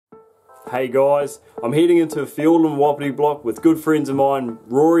Hey guys, I'm heading into a Fiordland Wapiti block with good friends of mine,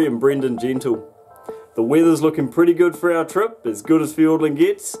 Rory and Brendan Gentle. The weather's looking pretty good for our trip, as good as Fiordland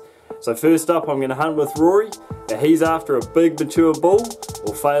gets. So first up I'm going to hunt with Rory. Now he's after a big mature bull,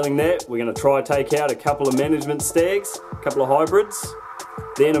 or failing that we're going to try take out a couple of management stags, a couple of hybrids.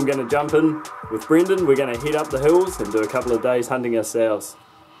 Then I'm going to jump in with Brendan, we're going to head up the hills and do a couple of days hunting ourselves.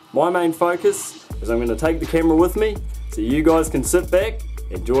 My main focus is I'm going to take the camera with me so you guys can sit back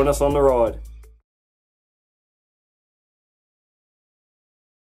and join us on the ride.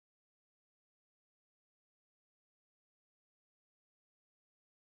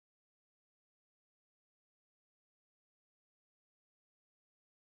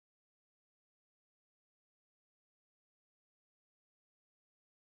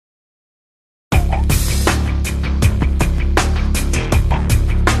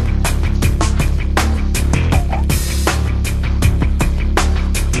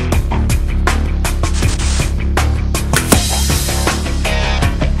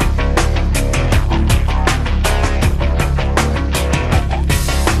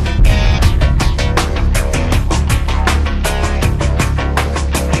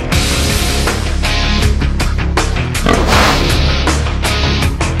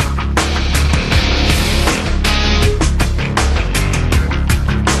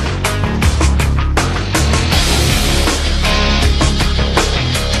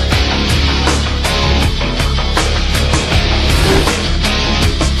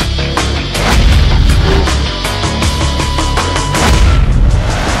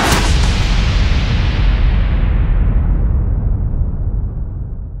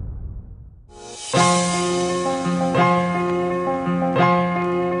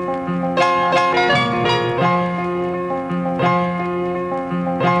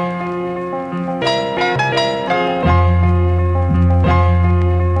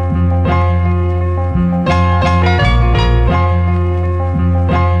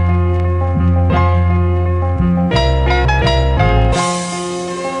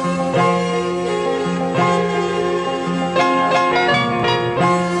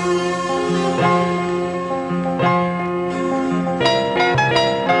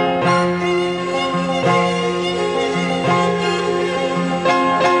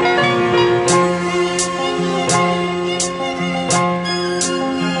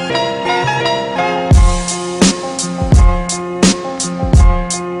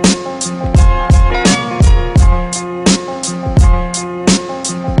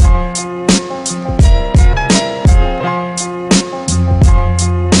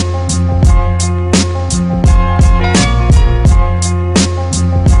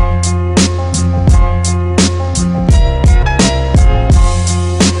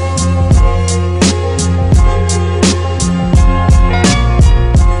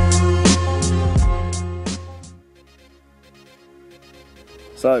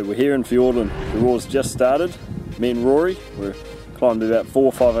 So we're here in Fiordland. The roar's just started. Me and Rory, we're climbed about 400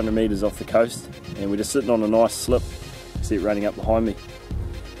 or 500 metres off the coast, and we're just sitting on a nice slip. See it running up behind me.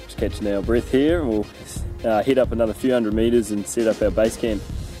 Just catching our breath here, and we'll head up another few hundred metres and set up our base camp.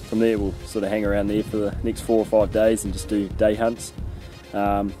 From there we'll sort of hang around there for the next 4 or 5 days and just do day hunts.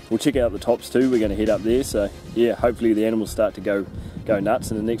 We'll check out the tops too. We're going to head up there, so yeah, hopefully the animals start to go nuts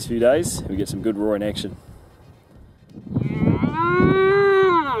in the next few days. We get some good roaring action.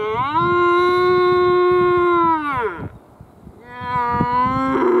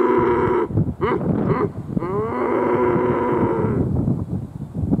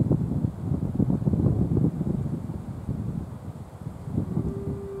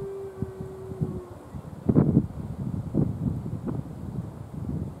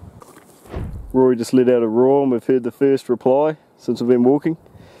 Rory just let out a roar and we've heard the first reply since we've been walking.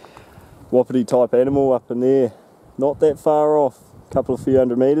 Wapiti type animal up in there, not that far off, a couple of few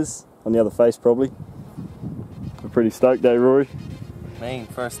hundred metres, on the other face probably. We're pretty stoked eh Rory? Mean,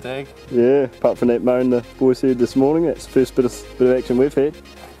 first dig. Yeah, apart from that moan the boys heard this morning, that's the first bit of action we've had.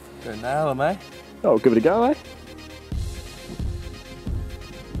 Good nail him, eh? Oh, give it a go eh?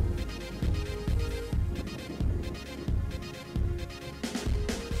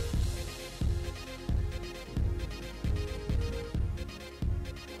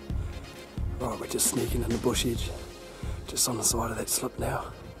 Right, we're just sneaking in the bush edge, just on the side of that slip now.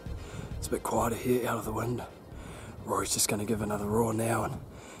 It's a bit quieter here, out of the wind. Rory's just going to give another roar now and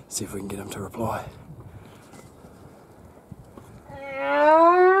see if we can get him to reply.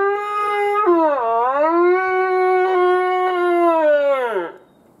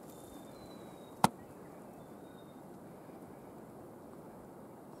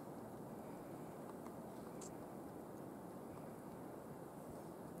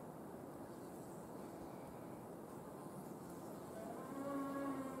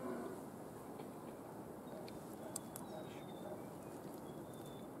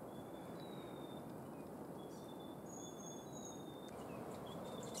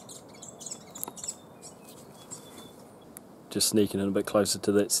 just sneaking in a bit closer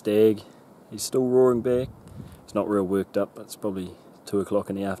to that stag. He's still roaring back. He's not real worked up, but it's probably 2 o'clock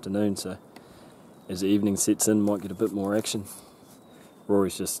in the afternoon, so as the evening sets in, might get a bit more action.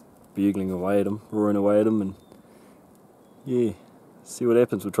 Rory's just bugling away at him, roaring away at him, and yeah, see what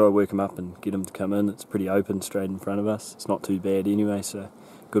happens. We'll try to work him up and get him to come in. It's pretty open straight in front of us. It's not too bad anyway, so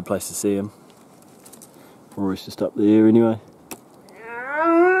good place to see him. Rory's just up there anyway.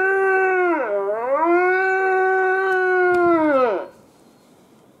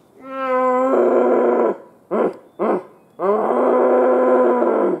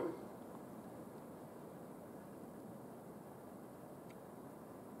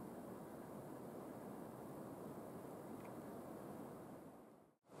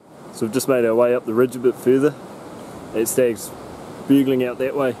 So we've just made our way up the ridge a bit further. That stag's bugling out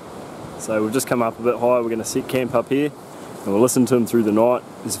that way. So we've just come up a bit higher. We're going to set camp up here and we'll listen to him through the night.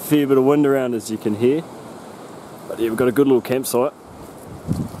 There's a fair bit of wind around, as you can hear. But yeah, we've got a good little campsite.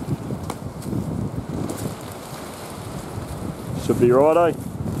 Should be right, eh?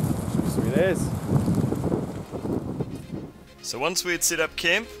 Sweet as. So once we had set up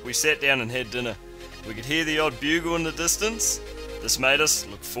camp, we sat down and had dinner. We could hear the odd bugle in the distance. This made us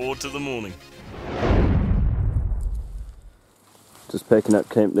look forward to the morning. Just packing up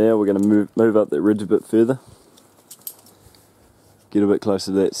camp now. We're going to move up that ridge a bit further. Get a bit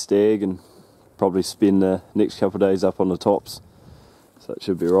closer to that stag and probably spend the next couple of days up on the tops. So it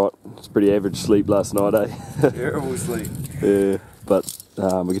should be right. It's pretty average sleep last night, eh? Terrible sleep. Yeah, but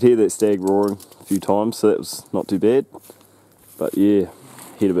we could hear that stag roaring a few times, so that was not too bad. But yeah,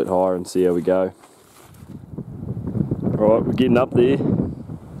 head a bit higher and see how we go. Alright, we're getting up there.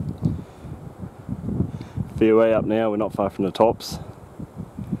 Fair way up now, we're not far from the tops.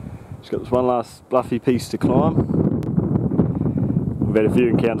 Just got this one last bluffy piece to climb. We've had a few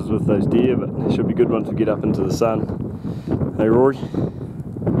encounters with those deer, but it should be good once we get up into the sun. Hey Rory?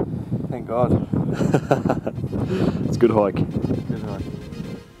 Thank God. It's a good hike. Good hike.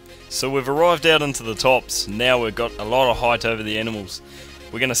 So we've arrived out into the tops. Now we've got a lot of height over the animals.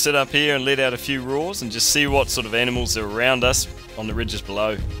 We're going to sit up here and let out a few roars and just see what sort of animals are around us on the ridges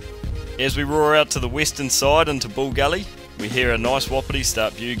below. As we roar out to the western side into Bull Gully, we hear a nice wapiti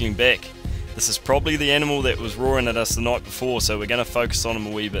start bugling back. This is probably the animal that was roaring at us the night before, so we're going to focus on him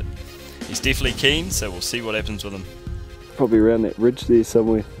a wee bit. He's definitely keen, so we'll see what happens with him. Probably around that ridge there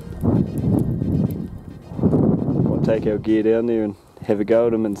somewhere. Might take our gear down there and have a go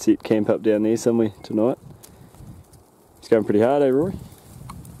at him and set camp up down there somewhere tonight. It's going pretty hard, eh Rory?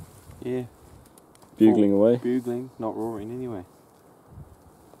 Yeah. Bugling away. Bugling, not roaring anyway.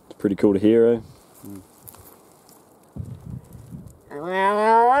 It's pretty cool to hear, eh? Mm.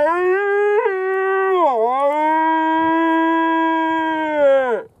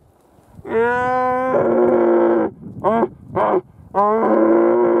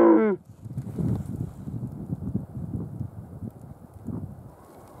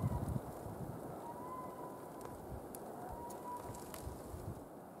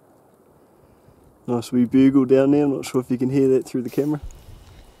 Nice wee bugle down there. I'm not sure if you can hear that through the camera.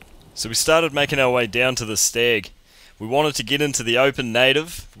 So we started making our way down to the stag. We wanted to get into the open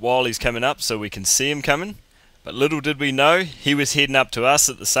native while he's coming up so we can see him coming. But little did we know, he was heading up to us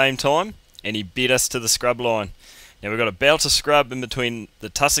at the same time and he beat us to the scrub line. Now we've got a belt of scrub in between the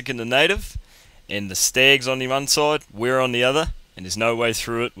tussock and the native, and the stag's on the one side, we're on the other, and there's no way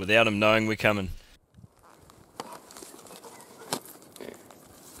through it without him knowing we're coming.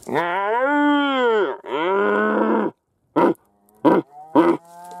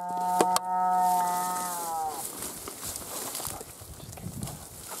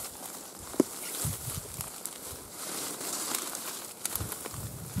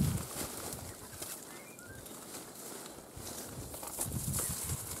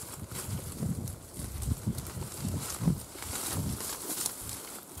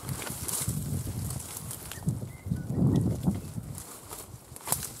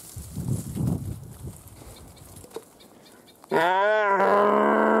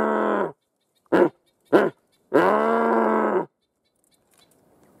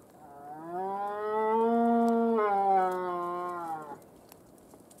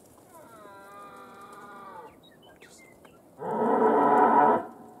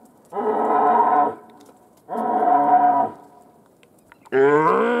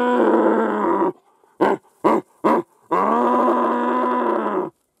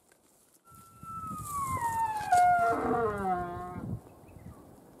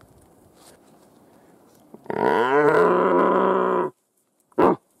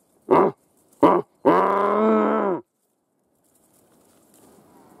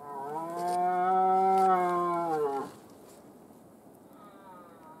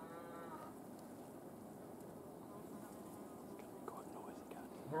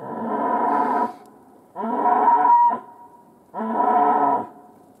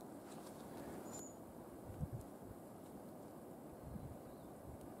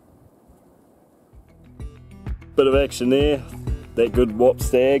 Bit of action there. That good wop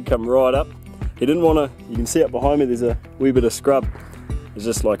stag come right up. He didn't want to, you can see up behind me there's a wee bit of scrub. There's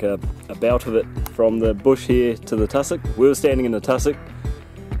just like a belt of it from the bush here to the tussock. We were standing in the tussock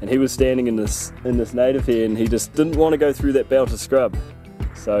and he was standing in this native here, and he just didn't want to go through that belt of scrub.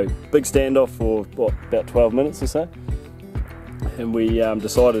 So big standoff for what, about 12 minutes or so. And we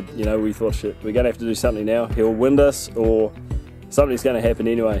decided, you know, we thought, shit, we're going to have to do something now. He'll wind us or something's going to happen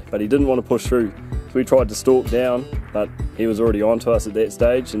anyway. But he didn't want to push through. So we tried to stalk down, but he was already on to us at that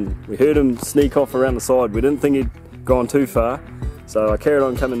stage, and we heard him sneak off around the side. We didn't think he'd gone too far, so I carried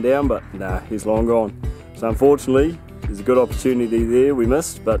on coming down, but nah, he's long gone. So unfortunately, there's a good opportunity there we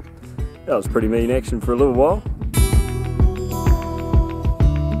missed, but that was pretty mean action for a little while.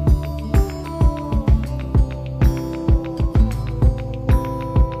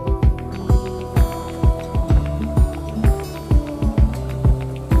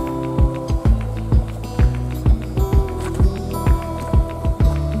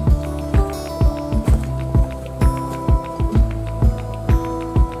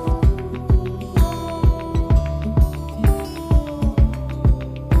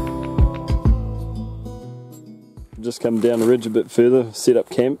 Just come down the ridge a bit further, set up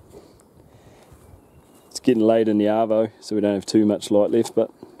camp. It's getting late in the arvo, so we don't have too much light left,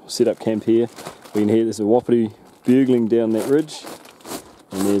 but we'll set up camp here. We can hear there's a wapiti bugling down that ridge,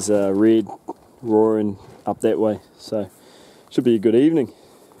 and there's a red roaring up that way, so should be a good evening.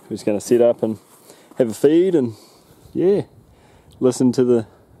 We're just going to set up and have a feed and yeah, listen to the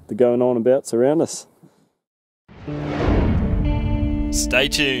going on abouts around us. Stay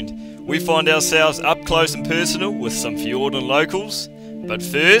tuned. We find ourselves up close and personal with some Fiordland locals, but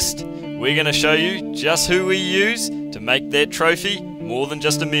first we're going to show you just who we use to make that trophy more than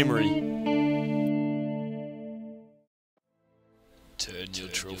just a memory. Turn your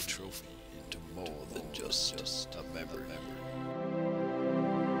trophy into more than just a memory.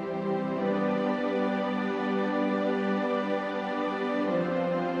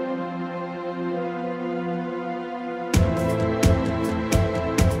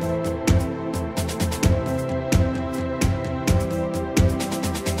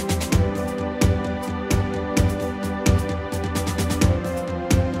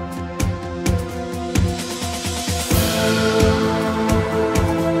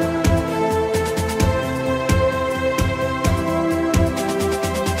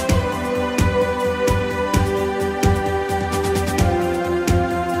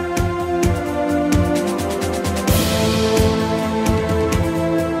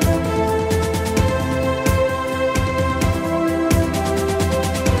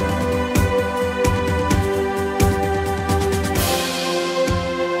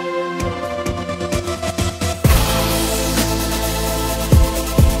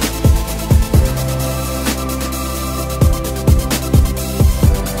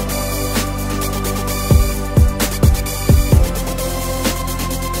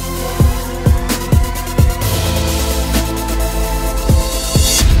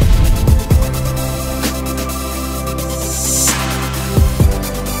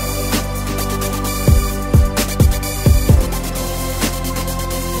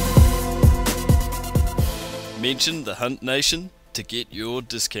 Mention the Hunt Nation to get your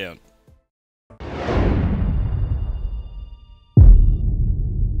discount.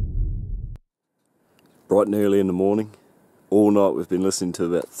 Bright and early in the morning. All night we've been listening to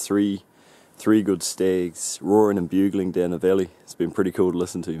about three good stags roaring and bugling down the valley. It's been pretty cool to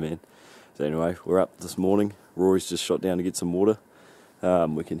listen to, man. So anyway, we're up this morning. Rory's just shot down to get some water.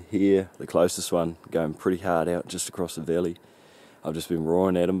 We can hear the closest one going pretty hard out just across the valley. I've just been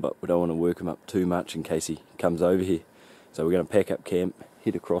roaring at him, but we don't want to work him up too much in case he comes over here. So we're going to pack up camp,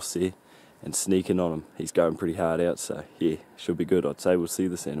 head across there and sneak in on him. He's going pretty hard out, so yeah, should be good. I'd say we'll see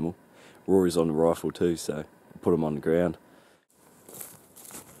this animal. Rory's on the rifle too, so we'll put him on the ground.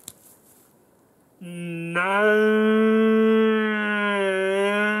 No.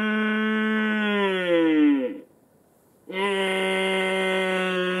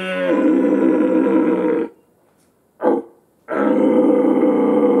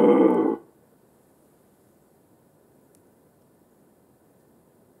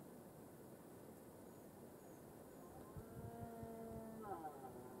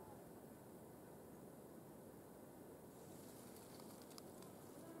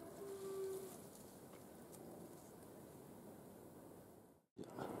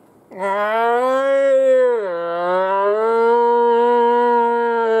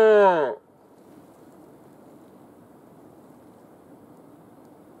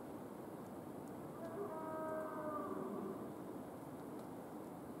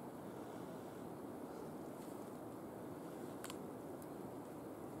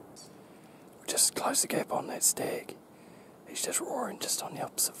 just close the gap on that stag. He's just roaring just on the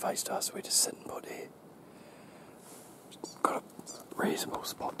opposite face to us. We just sit and put there. Got a reasonable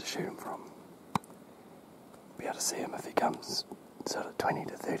spot to shoot him from. Be able to see him if he comes sort of 20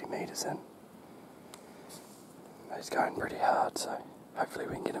 to 30 metres in. He's going pretty hard, so hopefully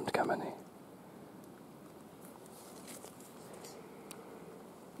we can get him to come in here.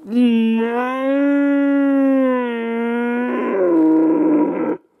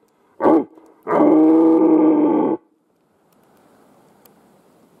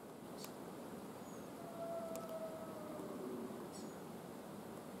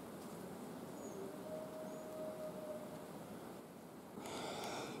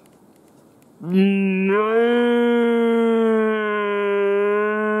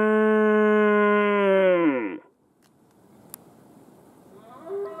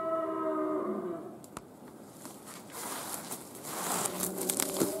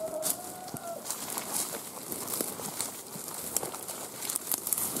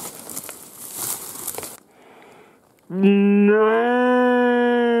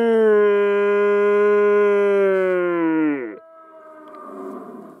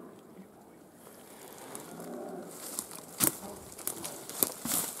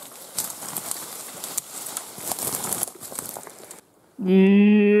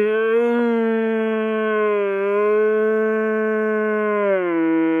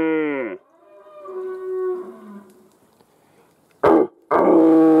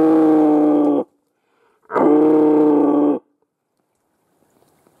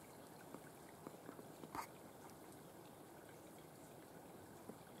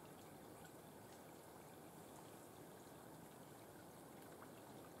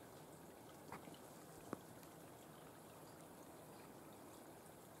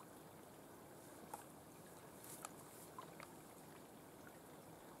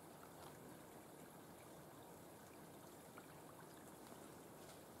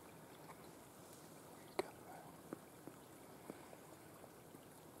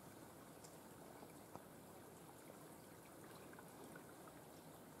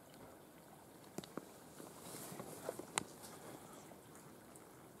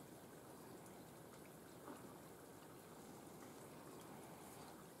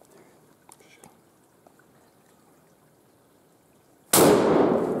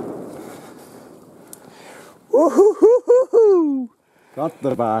 Woohoo! Got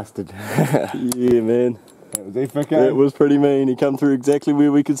the bastard. Yeah, man. That was epic, eh? That was pretty mean. He come through exactly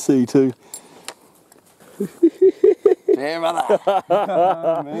where we could see too. Damn, brother.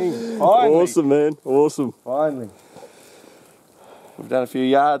 Finally. Awesome, man. Awesome. Finally. We've done a few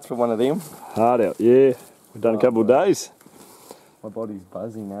yards for one of them. Hard out, yeah. We've done a couple of days. My body's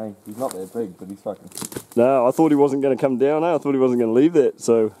buzzing, eh? He's not that big, but he's fucking... No, I thought he wasn't going to come down, eh? I thought he wasn't going to leave that.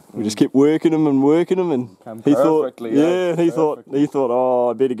 So we just kept working him, and Come he thought, perfectly, yeah, eh? he thought,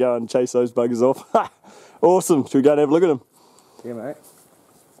 oh, I better go and chase those buggers off. Awesome. Should we go and have a look at him? Yeah, mate.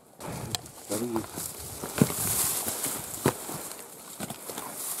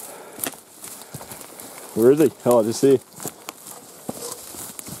 Where is he? Oh, just here.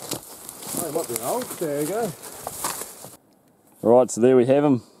 Oh, he might be an old stag, eh? Alright, so there we have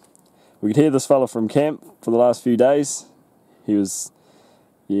him. We could hear this fella from camp for the last few days. He was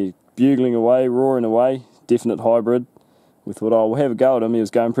bugling away, roaring away, definite hybrid. We thought, oh, we'll have a go at him. He was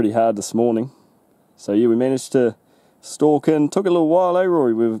going pretty hard this morning. So yeah, we managed to stalk in. Took a little while, eh,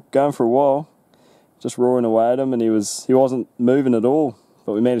 Rory? We were going for a while, just roaring away at him, and he wasn't moving at all.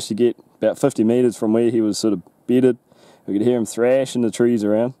 But we managed to get about 50 metres from where he was sort of bedded. We could hear him thrash in the trees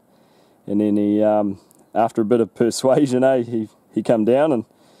around. And then he, after a bit of persuasion, he come down, and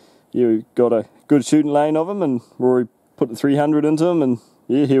yeah, we got a good shooting lane of him, and Rory put the 300 into him, and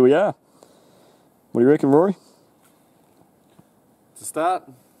yeah, here we are. What do you reckon, Rory? To start,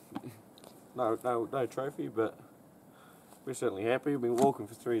 no trophy, but we're certainly happy. We've been walking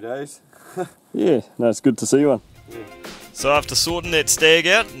for 3 days. Yeah, no, it's good to see one. Yeah. So after sorting that stag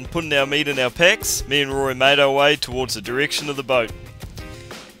out and putting our meat in our packs, me and Rory made our way towards the direction of the boat.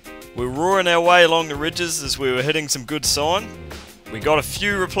 We were roaring our way along the ridges as we were hitting some good sign. We got a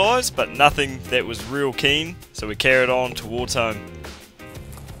few replies, but nothing that was real keen, so we carried on towards home.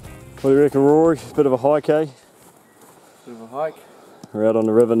 What do you reckon, Rory? Bit of a hike, eh? Bit of a hike. We're out on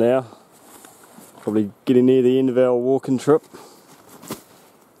the river now. Probably getting near the end of our walking trip.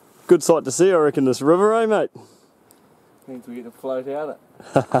 Good sight to see, I reckon, this river, eh, mate? Means we get to float out it.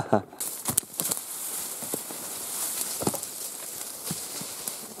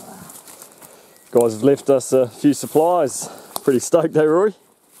 Guys have left us a few supplies. Pretty stoked, eh, Rory?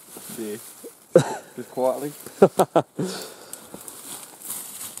 Yeah. Just quietly.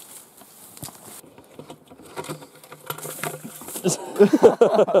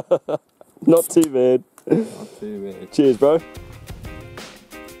 Not too bad. Not too bad. Cheers, bro.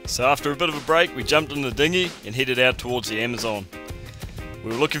 So after a bit of a break, we jumped in the dinghy and headed out towards the Amazon. We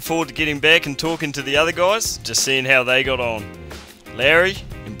were looking forward to getting back and talking to the other guys, just seeing how they got on. Larry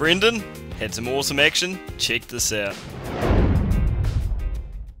and Brendan had some awesome action. Check this out.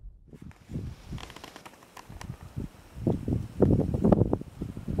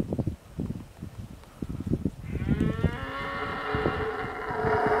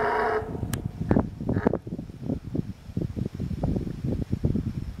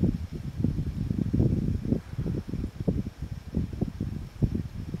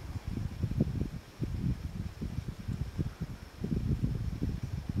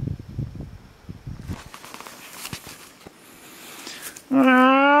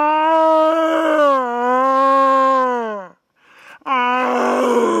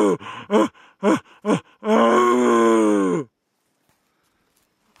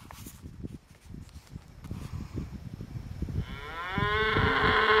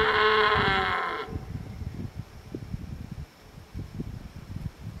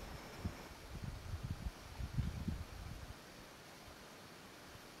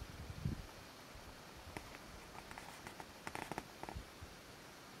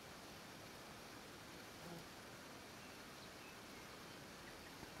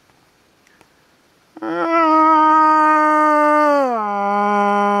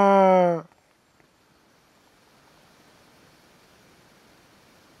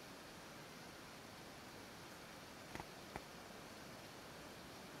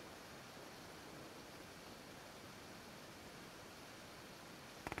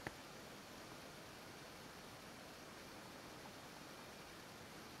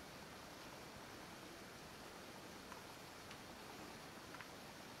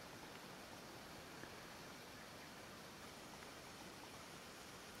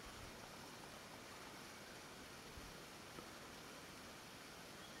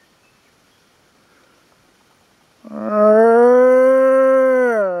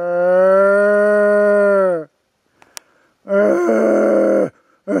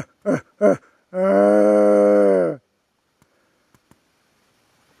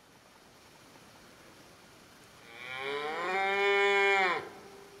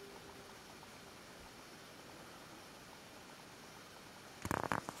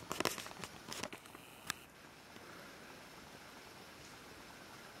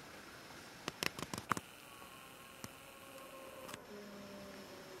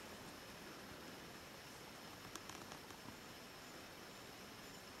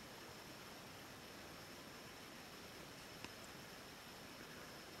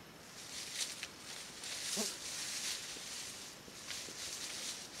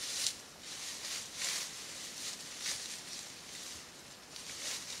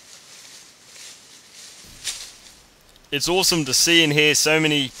 It's awesome to see and hear so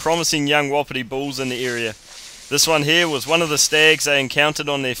many promising young Wapiti Bulls in the area. This one here was one of the stags they encountered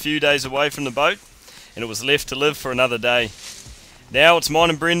on their few days away from the boat, and it was left to live for another day. Now it's mine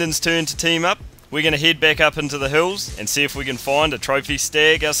and Brendan's turn to team up. We're going to head back up into the hills and see if we can find a trophy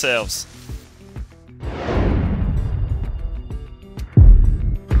stag ourselves.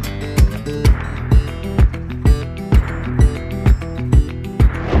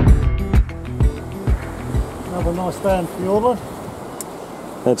 Another nice day in Fiordland.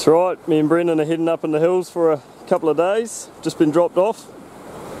 That's right, me and Brendan are heading up in the hills for a couple of days. Just been dropped off.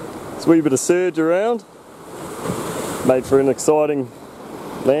 It's a wee bit of surge around. Made for an exciting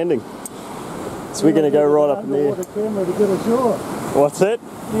landing. So we're going to go right up in there. Underwater camera to get ashore. What's that?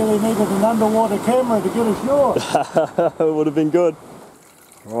 Really needed an underwater camera to get ashore. It would have been good.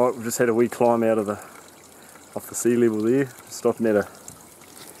 Right, we've just had a wee climb out of off the sea level there. Stopping at a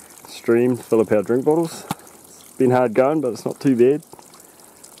stream to fill up our drink bottles. It's been hard going, but it's not too bad.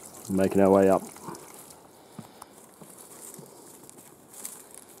 We're making our way up.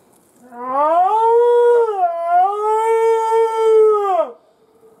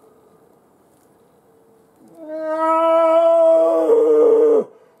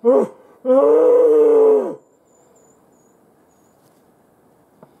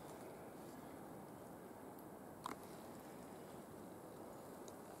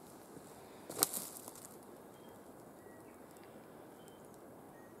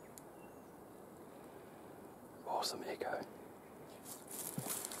 Awesome echo.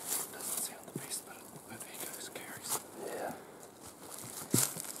 Doesn't sound the best, but with echoes carries. Yeah.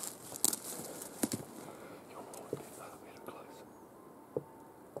 You're more a bit close.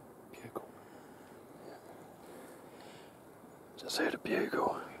 Bugle. Yeah. Just heard a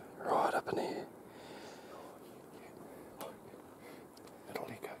bugle right up in here.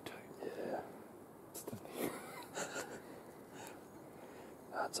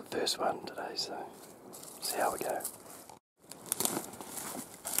 It's the first one today, so see how we go.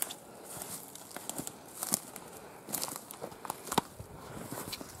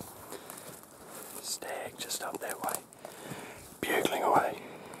 Stag just up that way, bugling away.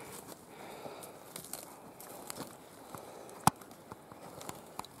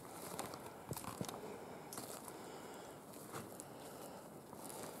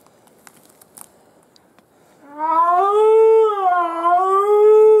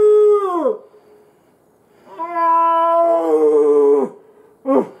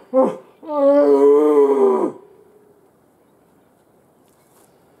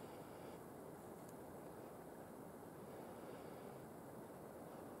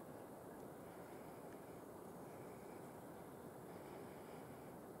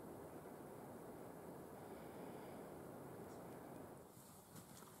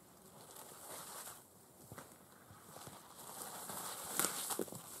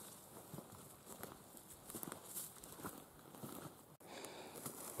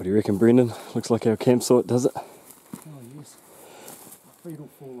 What do you reckon, Brendan? Looks like our campsite, does it? Oh yes. My feet will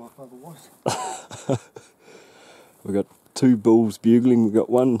fall off otherwise. We've got 2 bulls bugling. We've got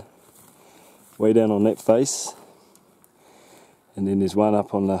one way down on that face, and then there's one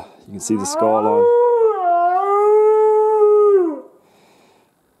up on the, you can see the skyline.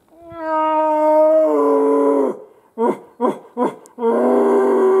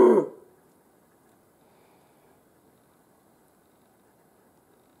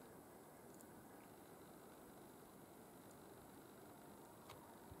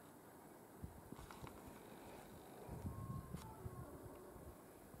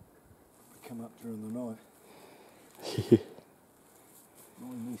 Come up during the night.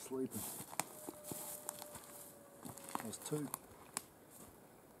 Knowing me sleeping. There's 2.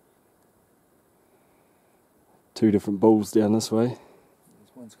 2 different bulls down this way.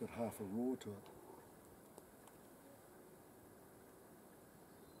 There's one's got half a roar to it.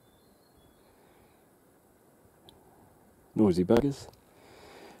 Noisy buggers.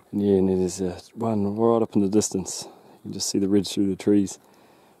 And yeah, and there's one right up in the distance. You can just see the ridge through the trees.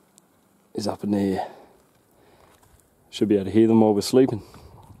 Is up in there. Should be able to hear them while we're sleeping.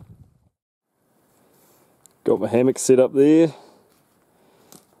 Got my hammock set up there,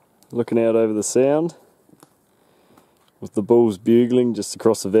 looking out over the sound, with the bulls bugling just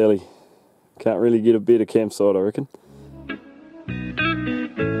across the valley. Can't really get a better campsite, I reckon.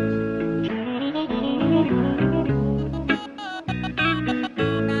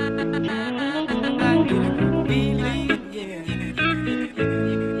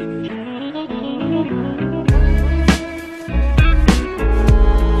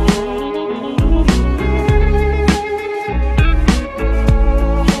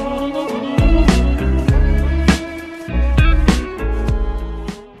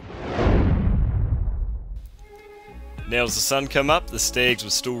 Now as the sun come up, the stags were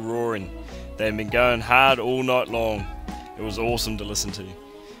still roaring. They had been going hard all night long. It was awesome to listen to.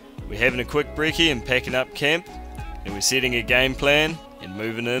 We're having a quick brekkie and packing up camp, and we're setting a game plan and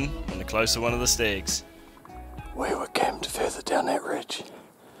moving in on the closer one of the stags. We were camped further down that ridge.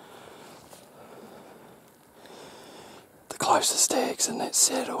 The closer stag's in that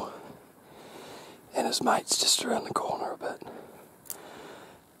saddle, and his mate's just around the corner a bit.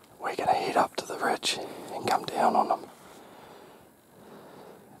 We're going to head up to the ridge and come down on them.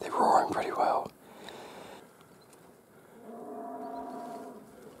 They're roaring pretty well.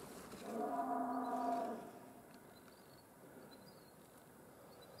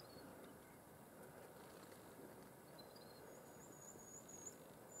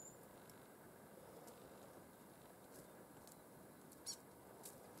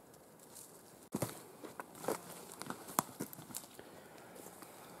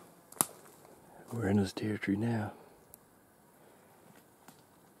 We're in his territory now.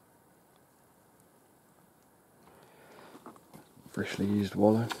 Freshly used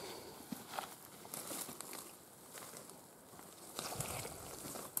wallow.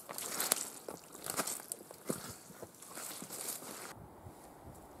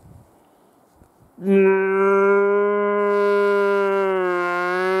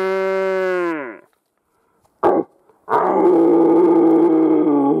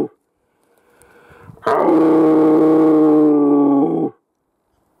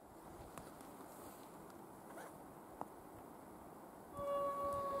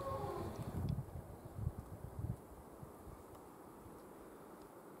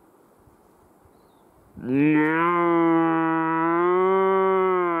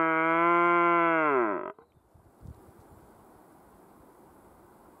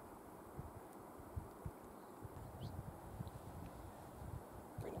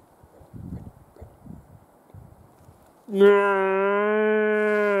 No.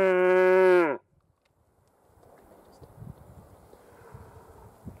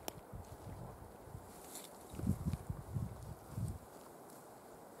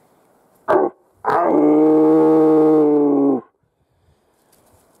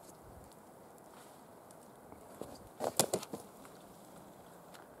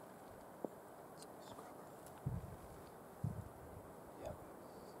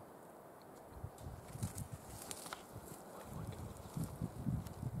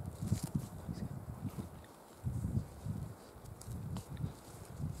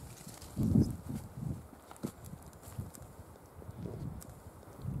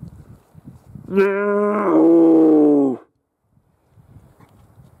 No.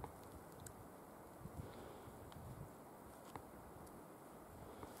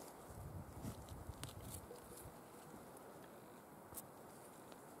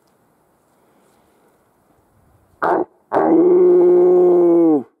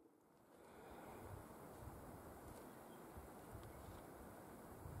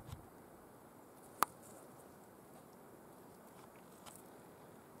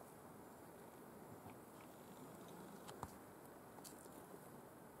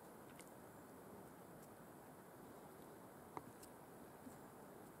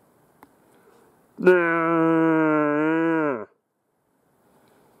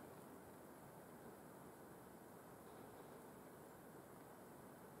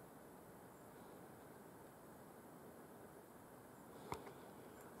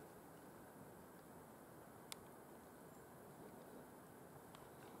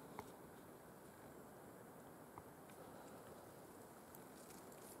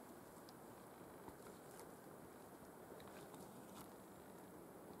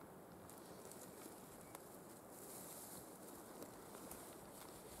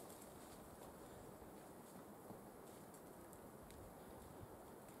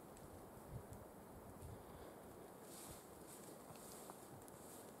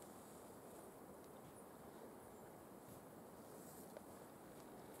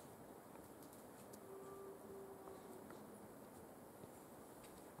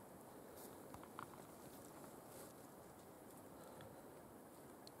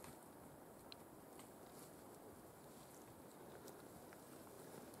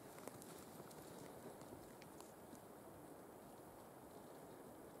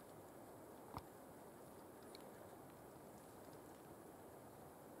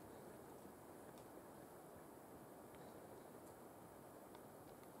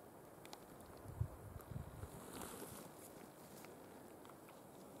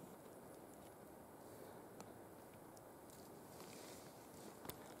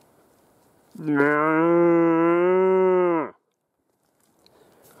 No.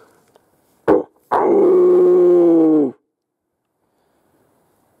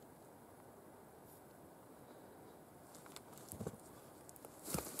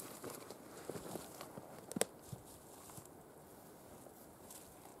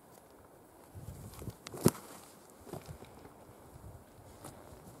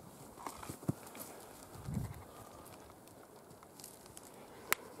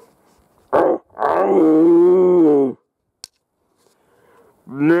 Oh.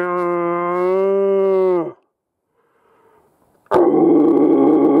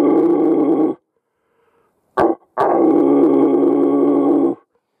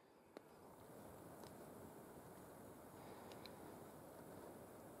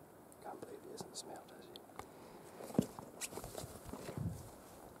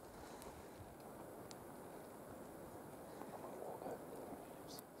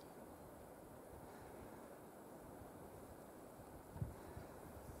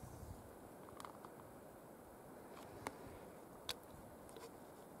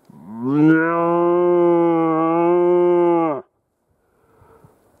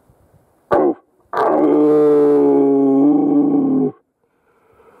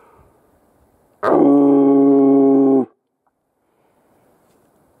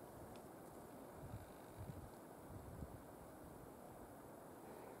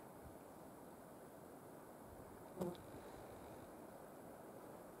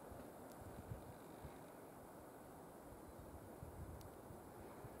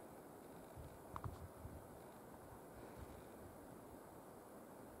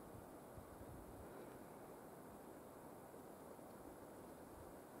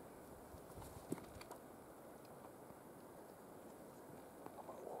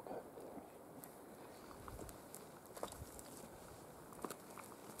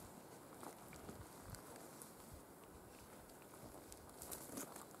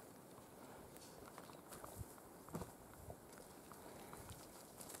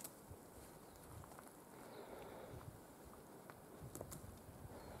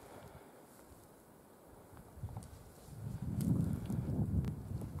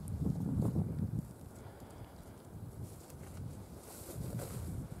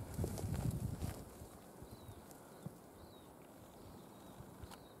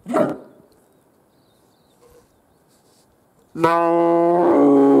 No.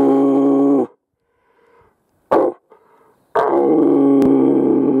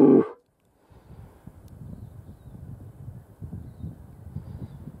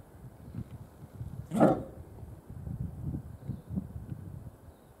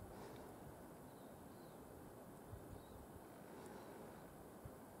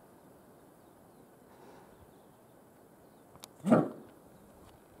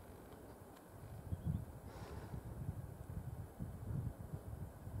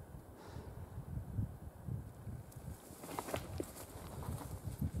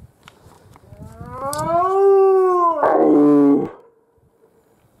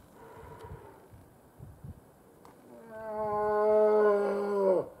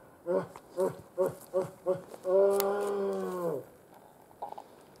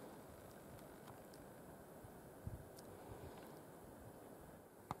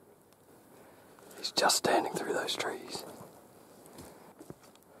 He's just standing through those trees.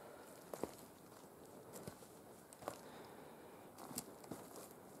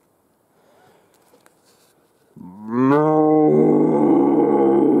 No.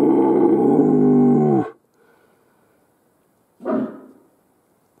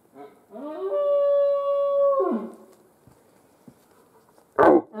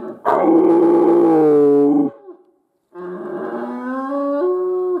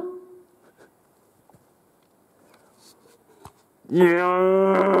 No.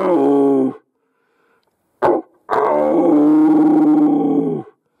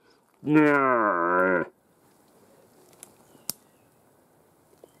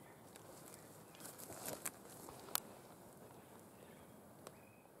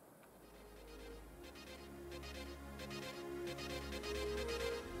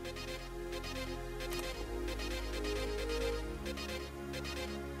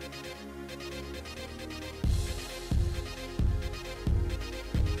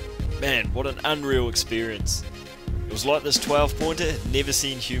 Man, what an unreal experience. It was like this 12-pointer had never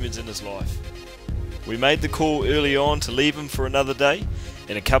seen humans in his life. We made the call early on to leave him for another day.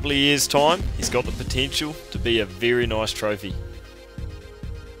 In a couple of years' time, he's got the potential to be a very nice trophy.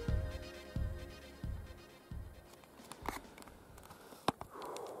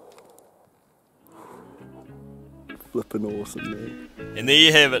 Flippin' awesome, man. And there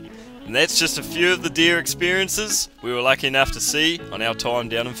you have it. And that's just a few of the deer experiences we were lucky enough to see on our time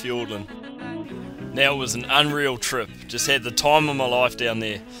down in Fiordland. Now it was an unreal trip. Just had the time of my life down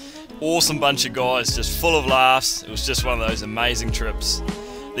there. Awesome bunch of guys, just full of laughs. It was just one of those amazing trips.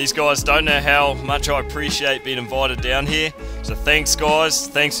 These guys don't know how much I appreciate being invited down here. So thanks guys,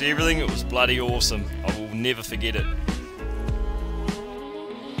 thanks for everything. It was bloody awesome. I will never forget it.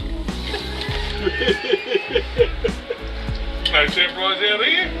 No surprise out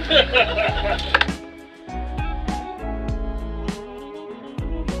here.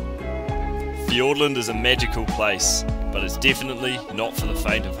 Fiordland is a magical place, but it's definitely not for the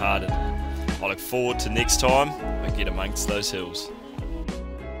faint of hearted. I look forward to next time I get amongst those hills.